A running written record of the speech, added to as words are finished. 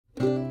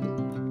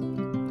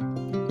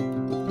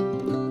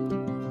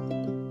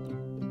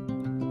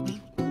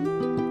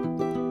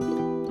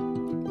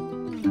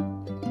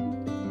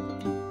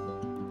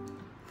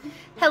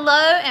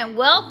Hello and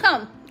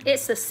welcome.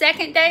 It's the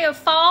second day of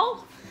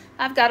fall.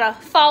 I've got a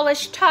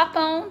fallish top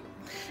on,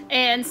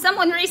 and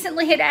someone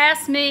recently had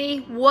asked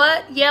me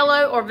what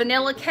yellow or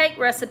vanilla cake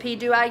recipe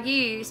do I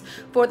use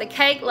for the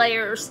cake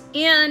layers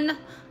in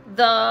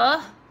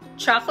the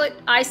chocolate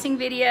icing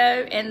video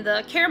and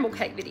the caramel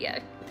cake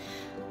video.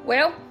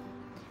 Well,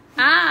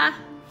 I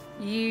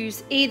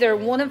use either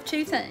one of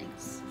two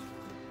things.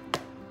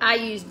 I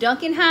use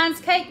Duncan Hines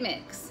Cake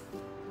Mix.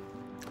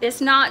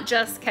 It's not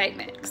just cake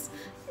mix.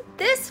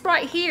 This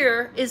right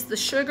here is the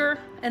sugar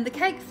and the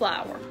cake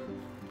flour.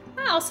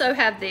 I also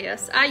have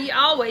this. I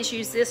always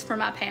use this for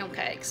my pound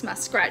cakes, my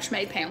scratch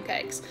made pound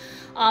cakes.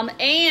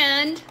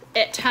 And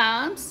at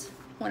times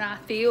when I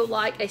feel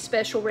like a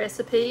special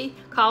recipe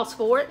calls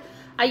for it,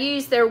 I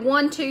use their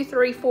 1, 2,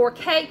 3, 4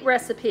 cake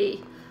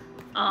recipe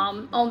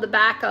on the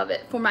back of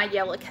it for my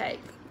yellow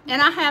cake.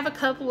 And I have a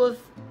couple of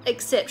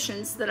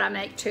exceptions that I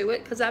make to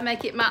it because I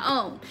make it my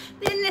own.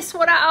 Then this is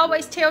what I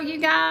always tell you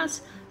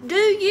guys.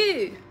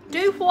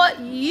 Do what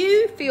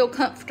you feel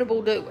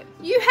comfortable doing.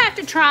 You have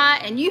to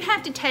try and you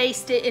have to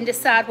taste it and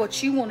decide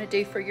what you want to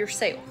do for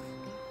yourself.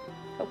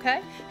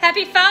 Okay?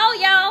 Happy fall,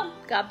 y'all.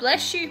 God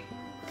bless you.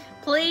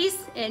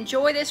 Please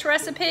enjoy this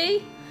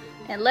recipe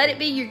and let it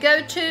be your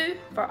go-to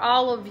for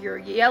all of your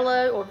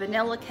yellow or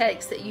vanilla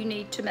cakes that you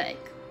need to make.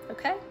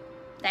 Okay?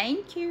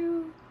 Thank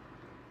you.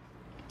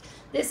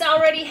 This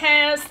already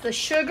has the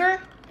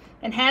sugar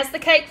and has the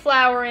cake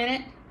flour in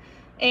it,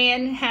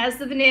 and has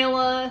the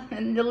vanilla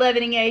and the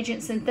leavening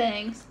agents and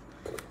things.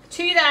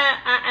 To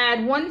that, I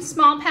add 1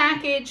 small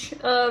package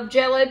of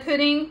Jello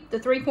pudding, the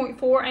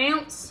 3.4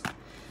 ounce,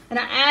 and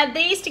I add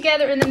these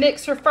together in the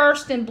mixer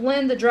first and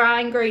blend the dry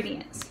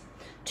ingredients.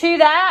 To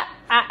that,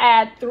 I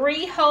add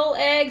 3 whole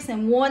eggs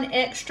and 1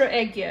 extra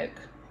egg yolk.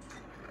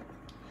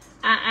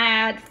 I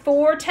add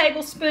 4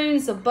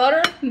 tablespoons of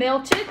butter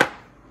melted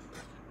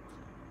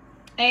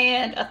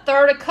and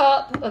 1/3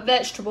 cup of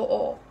vegetable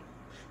oil.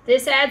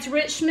 This adds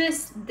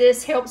richness.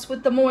 This helps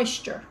with the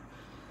moisture.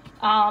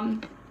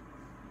 And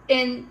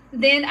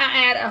then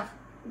I add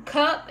 1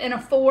 cup and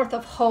 1/4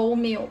 of whole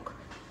milk.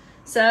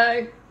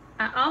 So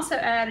I also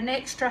add an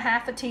extra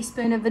 1/2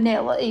 teaspoon of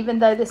vanilla, even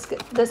though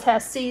this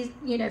has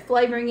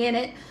flavoring in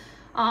it.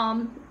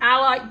 I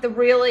like the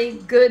really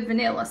good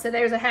vanilla, so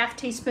there's a 1/2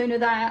 teaspoon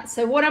of that.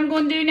 So what I'm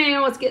going to do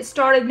now is get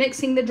started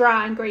mixing the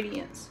dry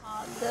ingredients.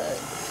 The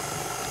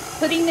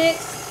pudding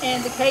mix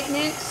and the cake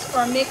mix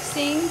are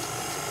mixing.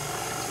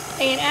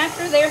 And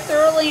after they're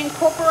thoroughly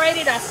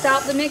incorporated, I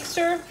stop the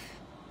mixer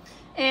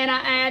and I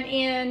add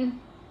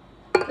in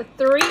the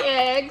 3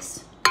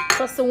 eggs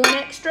plus the 1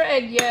 extra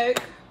egg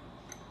yolk.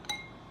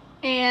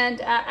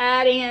 And I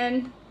add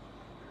in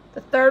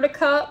the 1/3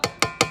 cup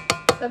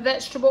of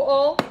vegetable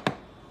oil,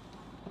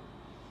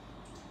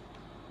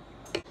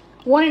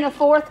 1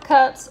 1/4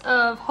 cups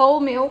of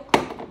whole milk,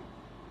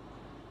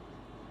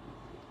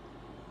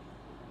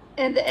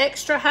 and the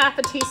extra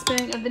 1/2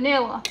 teaspoon of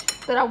vanilla.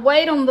 But I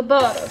wait on the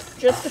butter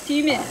just a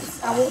few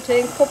minutes. I want to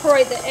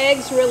incorporate the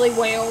eggs really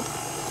well,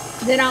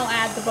 then I'll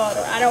add the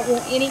butter. I don't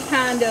want any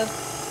kind of,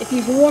 if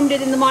you've warmed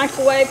it in the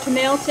microwave to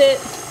melt it,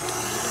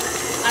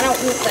 I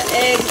don't want the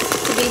eggs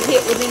to be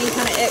hit with any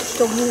kind of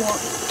extra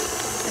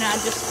warmth. And I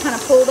just kind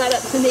of pull that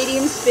up to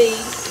medium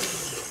speed.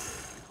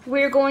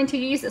 We're going to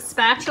use a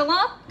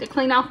spatula to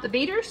clean off the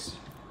beaters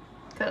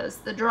because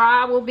the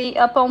dry will be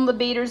up on the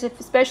beaters,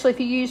 especially if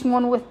you use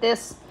one with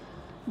this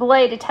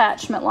blade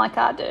attachment like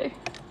I do.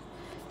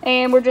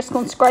 And we're just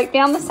going to scrape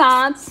down the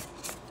sides.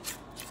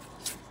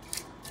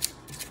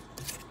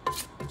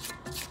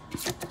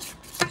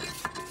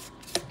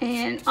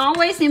 And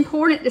always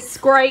important to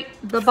scrape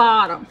the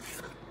bottom,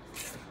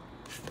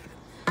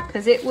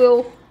 because it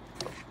will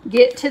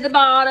get to the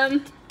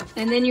bottom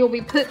and then you'll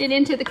be putting it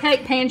into the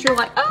cake pans. You're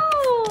like,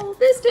 oh,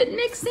 this didn't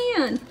mix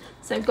in.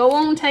 So go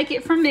on, take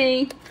it from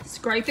me,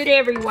 scrape it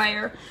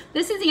everywhere.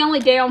 This is the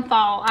only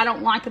downfall I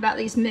don't like about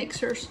these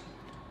mixers.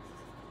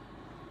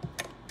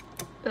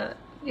 But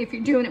if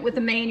you're doing it with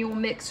a manual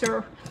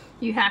mixer,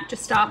 you have to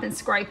stop and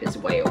scrape as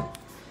well.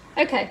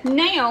 Okay,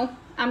 now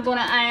I'm going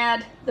to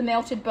add the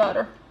melted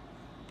butter,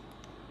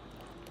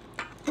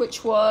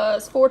 which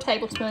was 4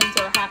 tablespoons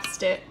or a 1/2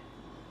 stick.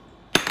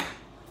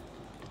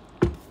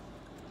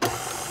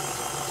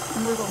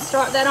 And we're going to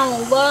start that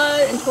on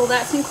low until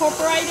that's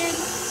incorporated.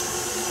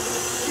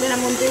 Then I'm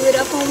going to do it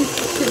up on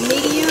to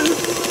medium,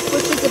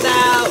 which is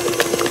about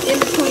in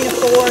between a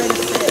 4 and a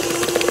 6.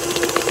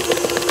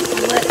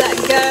 Let that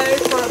go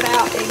for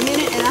about 1.5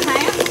 minutes.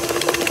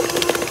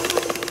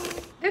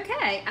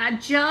 Okay, I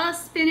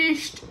just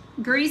finished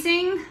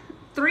greasing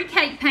 3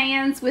 cake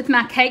pans with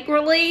my cake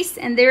release,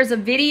 and there's a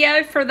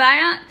video for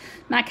that.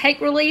 My cake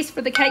release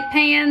for the cake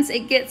pans,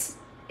 it gets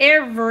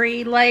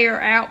every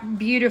layer out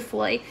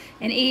beautifully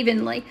and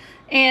evenly.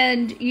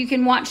 And you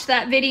can watch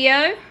that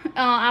video.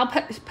 I'll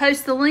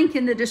post the link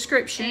in the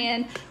description.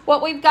 And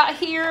what we've got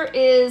here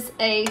is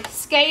a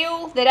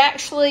scale that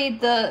actually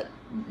the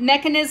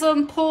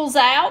mechanism pulls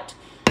out,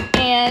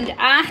 and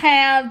I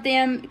have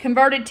them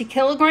converted to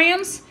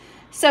kilograms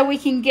so we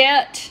can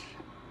get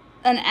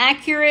an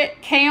accurate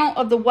count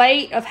of the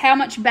weight of how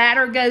much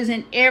batter goes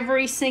in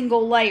every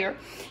single layer.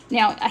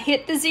 Now, I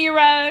hit the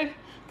 0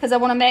 because I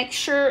want to make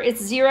sure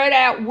it's zeroed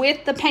out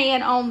with the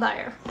pan on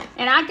there.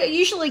 And I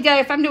usually go,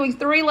 if I'm doing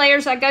 3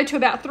 layers, I go to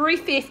about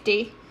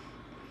 350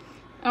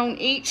 on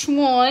each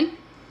one.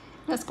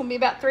 That's going to be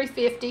about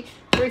 350,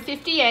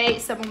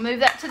 358. So I'm going to move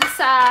that to the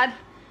side.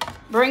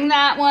 Bring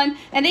that one.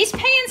 And these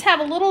pans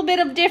have a little bit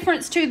of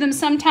difference to them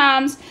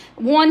sometimes,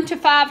 1 to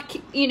 5,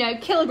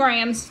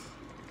 kilograms.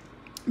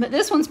 But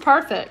this one's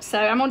perfect. So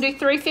I'm going to do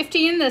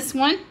 350 in this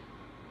one.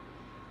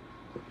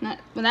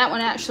 That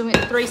one actually went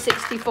to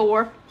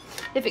 364.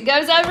 If it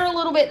goes over a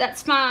little bit,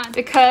 that's fine,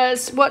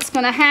 because what's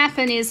going to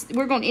happen is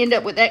we're going to end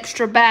up with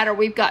extra batter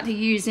we've got to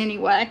use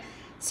anyway.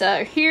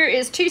 So here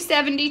is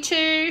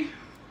 272.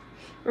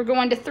 We're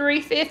going to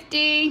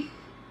 350.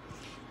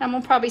 I'm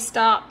going to probably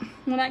stop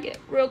when I get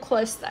real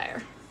close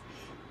there.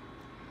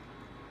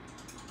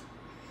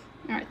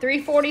 All right,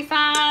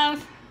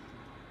 345.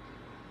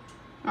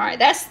 All right,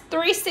 that's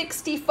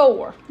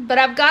 364, but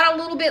I've got a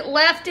little bit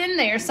left in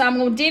there, so I'm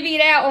going to divvy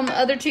it out on the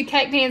other 2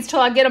 cake pans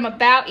till I get them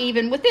about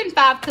even, within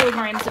 5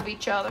 kilograms of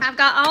each other. I've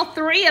got all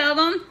 3 of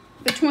them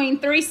between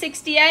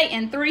 368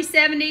 and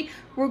 370.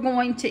 We're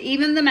going to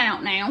even them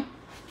out now.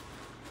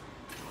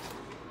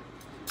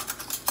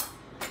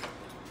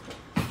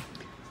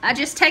 I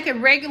just take a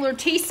regular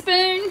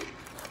teaspoon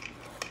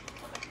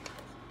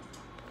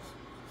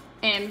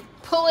and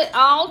pull it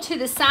all to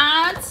the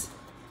sides.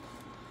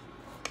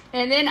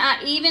 And then I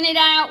even it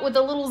out with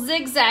a little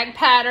zigzag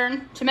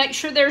pattern to make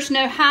sure there's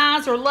no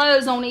highs or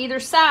lows on either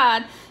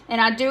side. And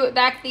I do it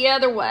back the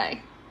other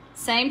way.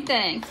 Same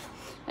thing.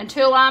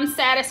 Until I'm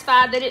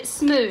satisfied that it's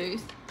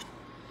smooth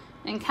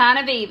and kind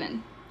of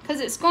even. Because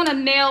it's going to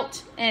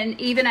melt and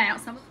even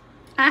out.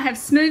 I have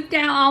smoothed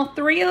out all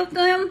 3 of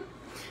them.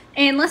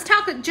 And let's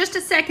talk just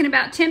a second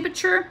about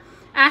temperature.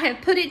 I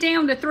have put it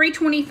down to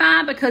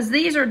 325 because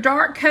these are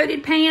dark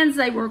coated pans.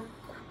 They will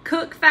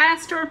cook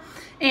faster.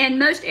 And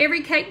most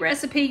every cake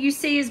recipe you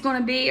see is going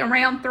to be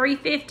around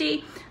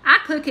 350. I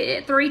cook it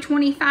at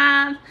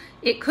 325.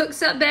 It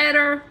cooks up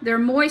better, they're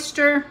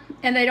moister,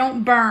 and they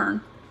don't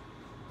burn.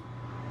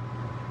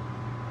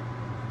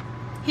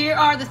 Here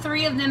are the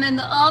 3 of them in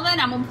the oven.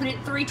 I'm going to put it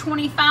at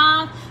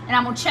 325, and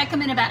I'm going to check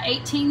them in about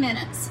 18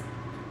 minutes.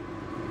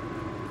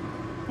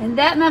 And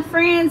that, my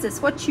friends, is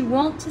what you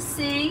want to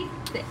see.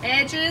 The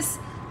edges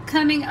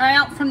coming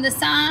out from the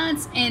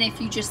sides, and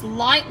if you just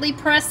lightly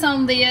press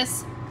on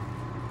this,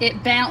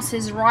 it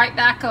bounces right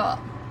back up,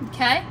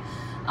 okay?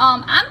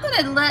 I'm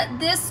gonna let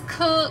this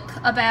cook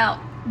about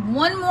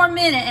 1 more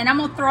minute, and I'm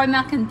gonna throw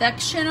my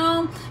convection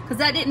on because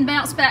that didn't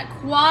bounce back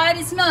quite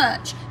as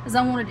much as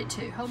I wanted it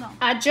to. Hold on.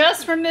 I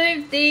just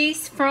removed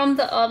these from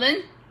the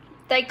oven.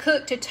 They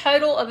cooked a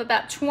total of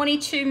about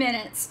 22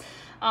 minutes.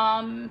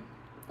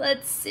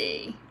 Let's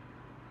see.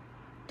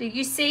 Do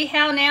you see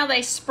how now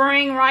they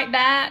spring right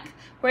back?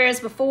 Whereas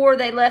before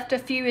they left a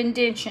few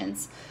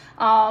indentions.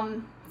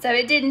 So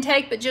it didn't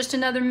take but just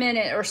another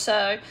minute or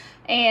so.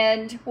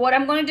 And what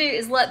I'm going to do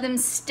is let them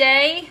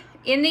stay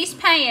in these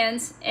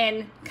pans,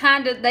 and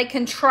kind of they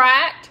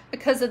contract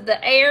because of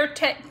the air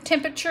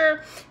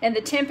temperature and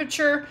the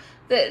temperature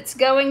that's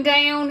going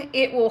down.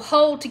 It will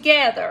hold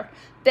together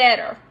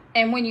better.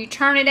 And when you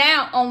turn it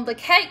out on the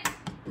cake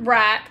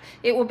rack,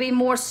 it will be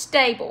more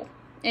stable.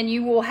 And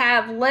you will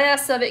have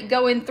less of it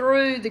going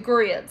through the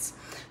grids.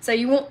 So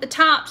you want the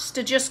tops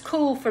to just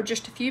cool for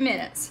just a few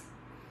minutes.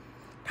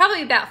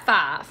 Probably about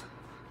 5.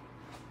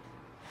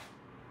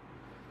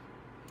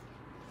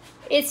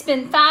 It's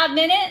been 5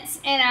 minutes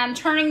and I'm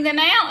turning them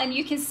out, and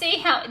you can see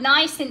how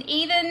nice and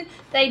even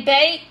they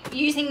bake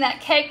using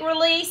that cake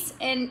release,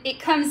 and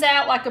it comes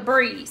out like a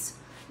breeze.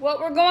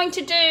 What we're going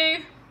to do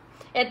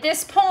at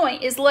this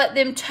point is let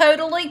them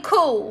totally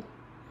cool.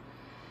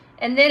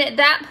 And then at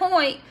that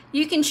point,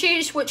 you can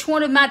choose which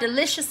one of my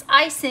delicious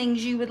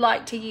icings you would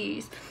like to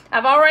use.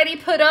 I've already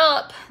put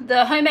up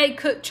the homemade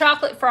cooked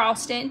chocolate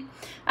frosting.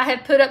 I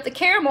have put up the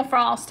caramel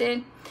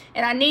frosting,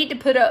 and I need to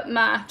put up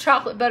my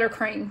chocolate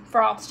buttercream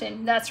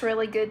frosting. That's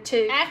really good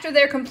too. After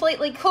they're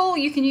completely cool,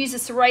 you can use a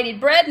serrated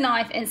bread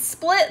knife and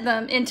split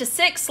them into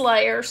 6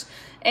 layers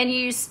and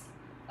use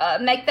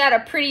make that a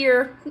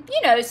prettier,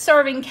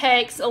 serving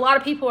cakes. A lot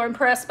of people are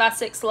impressed by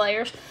 6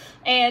 layers.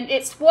 And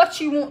it's what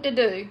you want to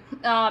do.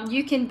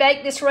 You can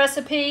bake this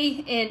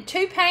recipe in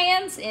 2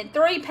 pans, in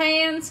 3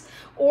 pans,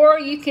 or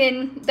you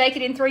can bake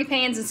it in 3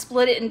 pans and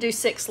split it and do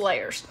 6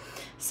 layers.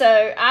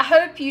 So I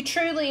hope you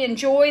truly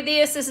enjoy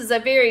this. This is a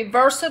very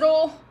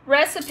versatile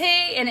recipe,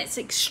 and it's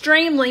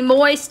extremely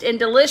moist and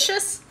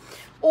delicious.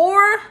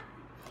 Or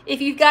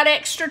if you've got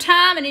extra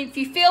time and if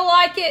you feel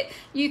like it,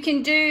 you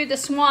can do the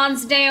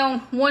Swans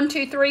Down 1,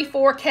 2, 3,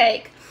 4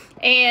 cake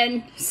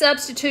and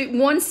substitute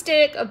 1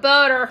 stick of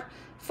butter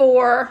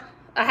for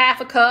a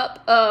 1/2 cup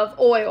of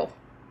oil.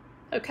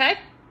 Okay?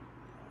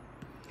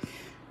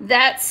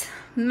 That's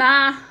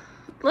my,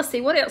 let's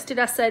see, what else did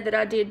I say that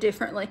I did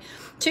differently?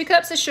 2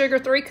 cups of sugar,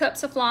 3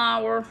 cups of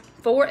flour,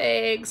 4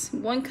 eggs,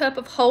 1 cup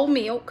of whole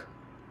milk.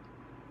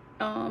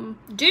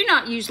 Do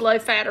not use low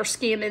fat or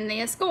skim in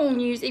this. Go on,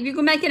 if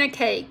you're making a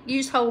cake,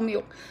 use whole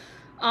milk.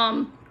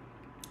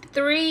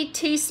 3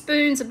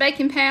 teaspoons of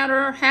baking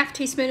powder, half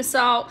teaspoon of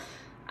salt.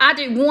 I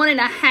do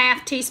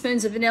 1.5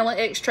 teaspoons of vanilla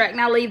extract,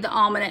 and I leave the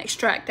almond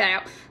extract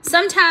out.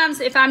 Sometimes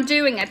if I'm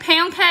doing a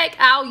pound cake,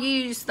 I'll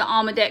use the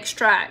almond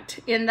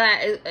extract in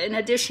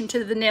addition to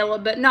the vanilla,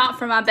 but not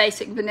for my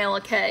basic vanilla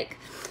cake.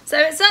 So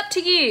it's up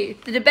to you.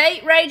 The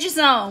debate rages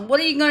on. What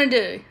are you going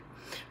to do?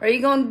 Are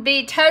you going to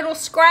be total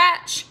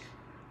scratch,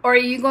 or are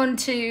you going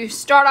to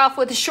start off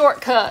with a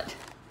shortcut?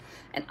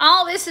 And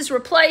all this is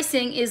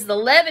replacing is the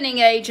leavening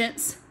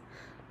agents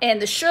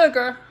and the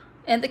sugar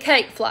and the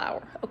cake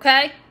flour,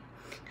 okay?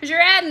 Because you're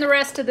adding the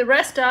rest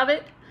of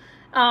it.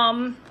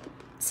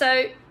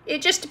 So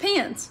it just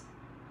depends.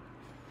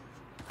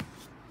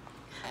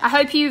 I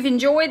hope you've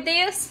enjoyed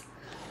this.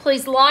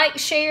 Please like,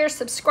 share,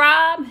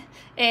 subscribe.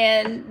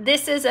 And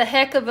this is a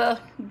heck of a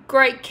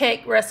great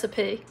cake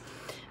recipe.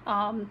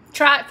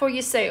 Try it for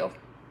yourself.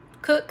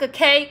 Cook a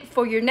cake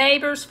for your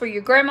neighbors, for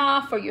your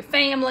grandma, for your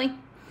family.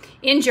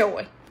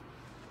 Enjoy.